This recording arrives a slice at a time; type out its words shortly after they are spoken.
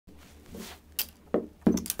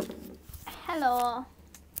Hello,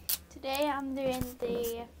 today I'm doing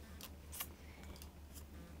the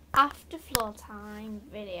after floor time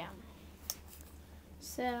video.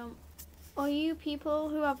 So, all you people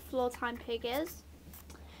who have floor time piggers,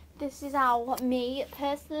 this is how me,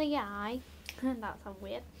 personally that sounds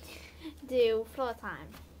weird, do floor time.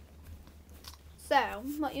 So,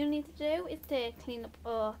 what you need to do is to clean up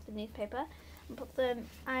all the newspaper and put them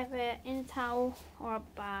either in a towel or a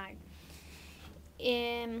bag.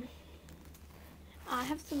 I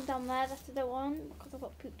have some down there that I don't want because I've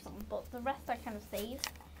got poops on, but the rest I kind of save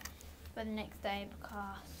for the next day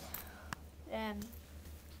because if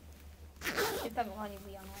I haven't got any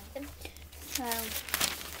wee on or anything. So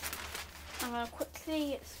I'm going to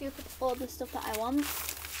quickly scoop up all the stuff that I want.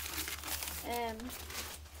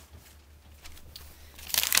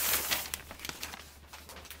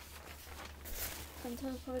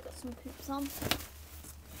 Sometimes I've probably got some poops on.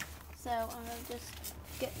 So I'm going to just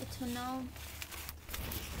get the tunnel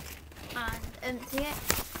and empty it.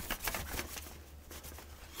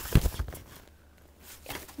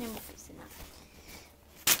 Yeah, no more poops in that.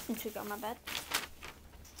 And took it on my bed.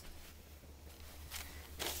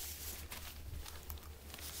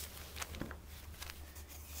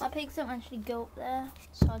 My pigs don't actually go up there,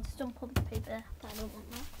 so I just dump all the paper, but I don't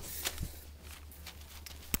want that.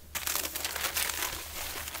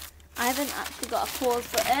 I haven't actually got a pause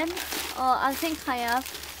button, or I think I have,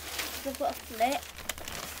 because I've got a flip,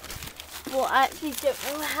 but I actually don't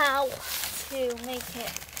know how to make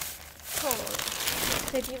it pause.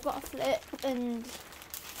 So if you've got a flip and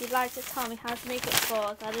you'd like to tell me how to make it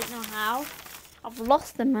pause, I don't know how. I've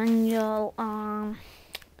lost the manual and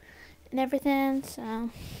everything, so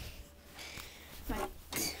right.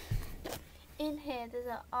 In here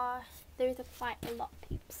there is quite a lot of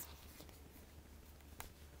peeps.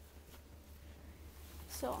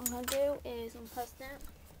 So what I'm going to do is unpress it.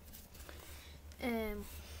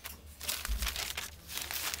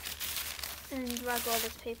 And drag all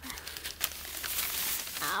this paper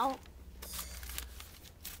out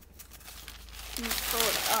and fold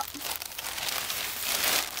it up.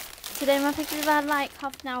 Today my pictures have had like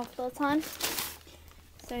half an hour floor time,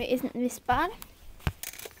 so it isn't this bad.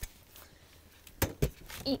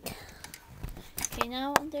 Eek. Okay, now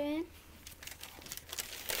what I'm doing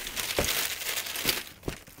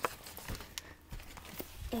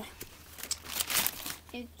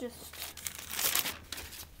is just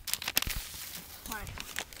right.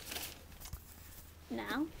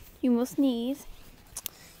 Now you must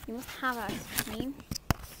have ice cream.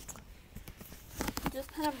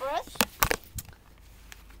 Just kind of brush.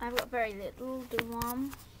 I've got very little, do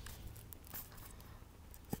one.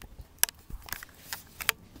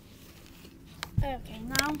 Okay,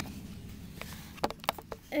 now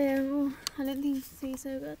I don't think you can see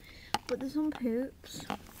so good, but there's some poops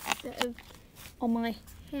that have on my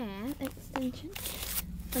hair extension,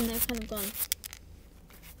 and they're kind of gone.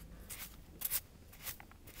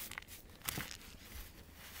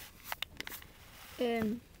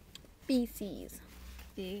 BCs,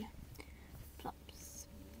 the plops,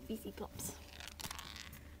 BC plops.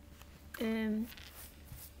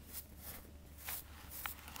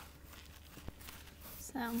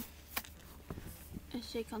 So I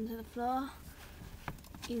shake onto the floor,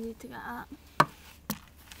 easy to get at.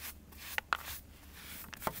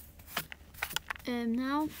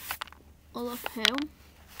 Now all of poo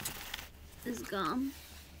is gone.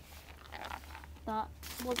 That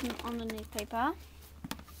wasn't on the newspaper,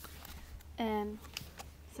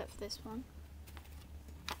 except for this one.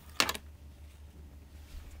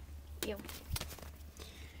 Ew.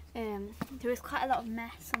 There was quite a lot of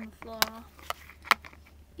mess on the floor,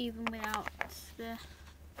 even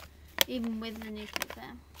with the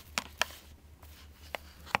newspaper.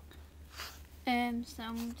 So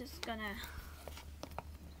I'm just gonna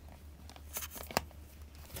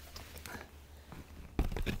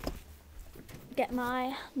get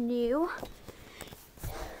my new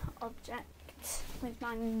object with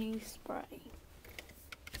my new spray.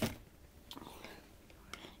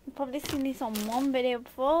 You've probably seen this on one video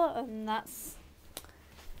before, and that's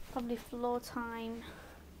probably floor time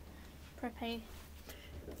prepping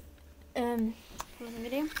for the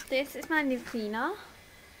video. This is my new cleaner.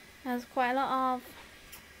 There's quite a lot of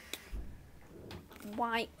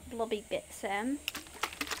white blobby bits in.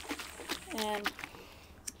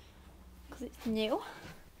 Because it's new,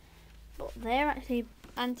 but they're actually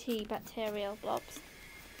antibacterial blobs.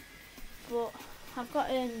 But I've got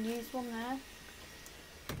a used one there,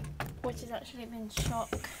 which has actually been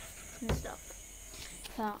shock and stuff,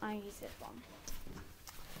 so I use this one.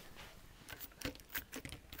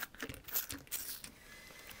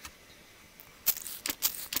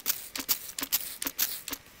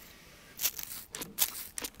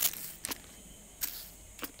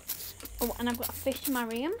 Oh, and I've got a fish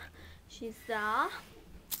Mariam. She's there.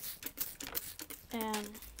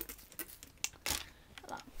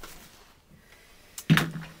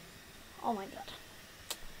 Oh my god.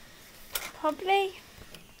 Probably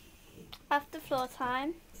after floor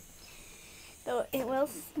time, though it will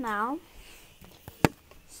smell.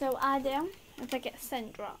 So I do if I get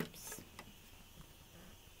scent drops.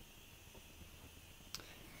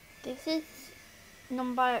 This is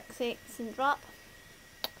non-biotic scent drop.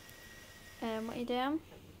 What you do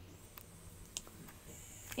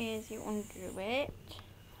is you undo it,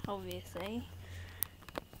 obviously.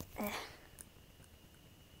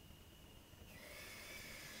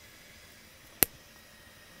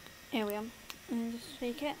 Here we are, and just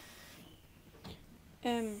shake it.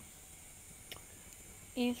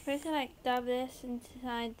 You're supposed to like dab this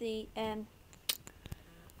inside the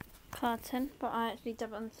carton, but I actually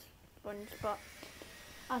dab it on the sponge, but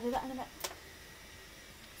I'll do that in a bit.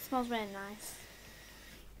 It smells really nice.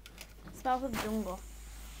 It smells of the jungle.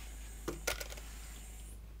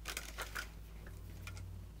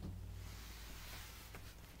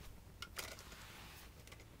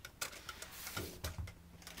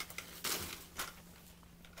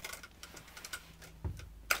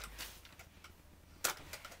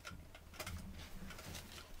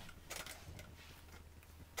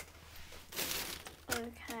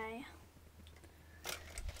 Okay.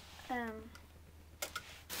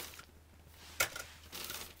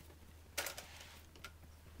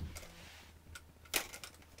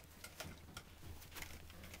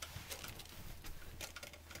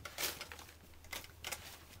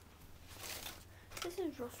 This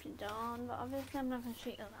is roughly done, but obviously I'm not going to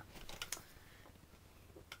shoot you that.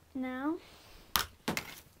 Now,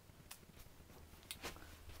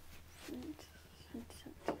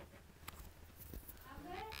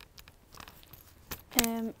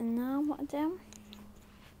 and now what I do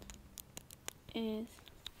is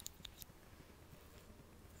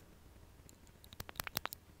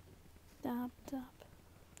dab,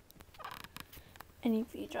 any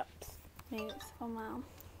few drops, maybe it's for now.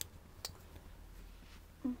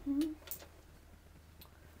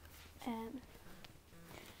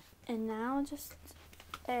 And now just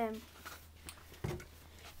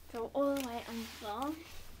go all the way on the floor.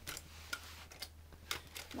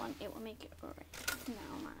 One, it will make it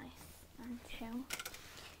smell nice, and two,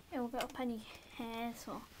 it will get up any hairs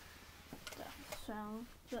or stuff. So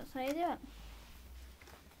that's how you do it.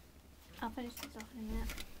 I'll finish this off in a minute.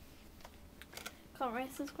 Comment,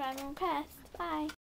 rate, subscribe, and request. Bye.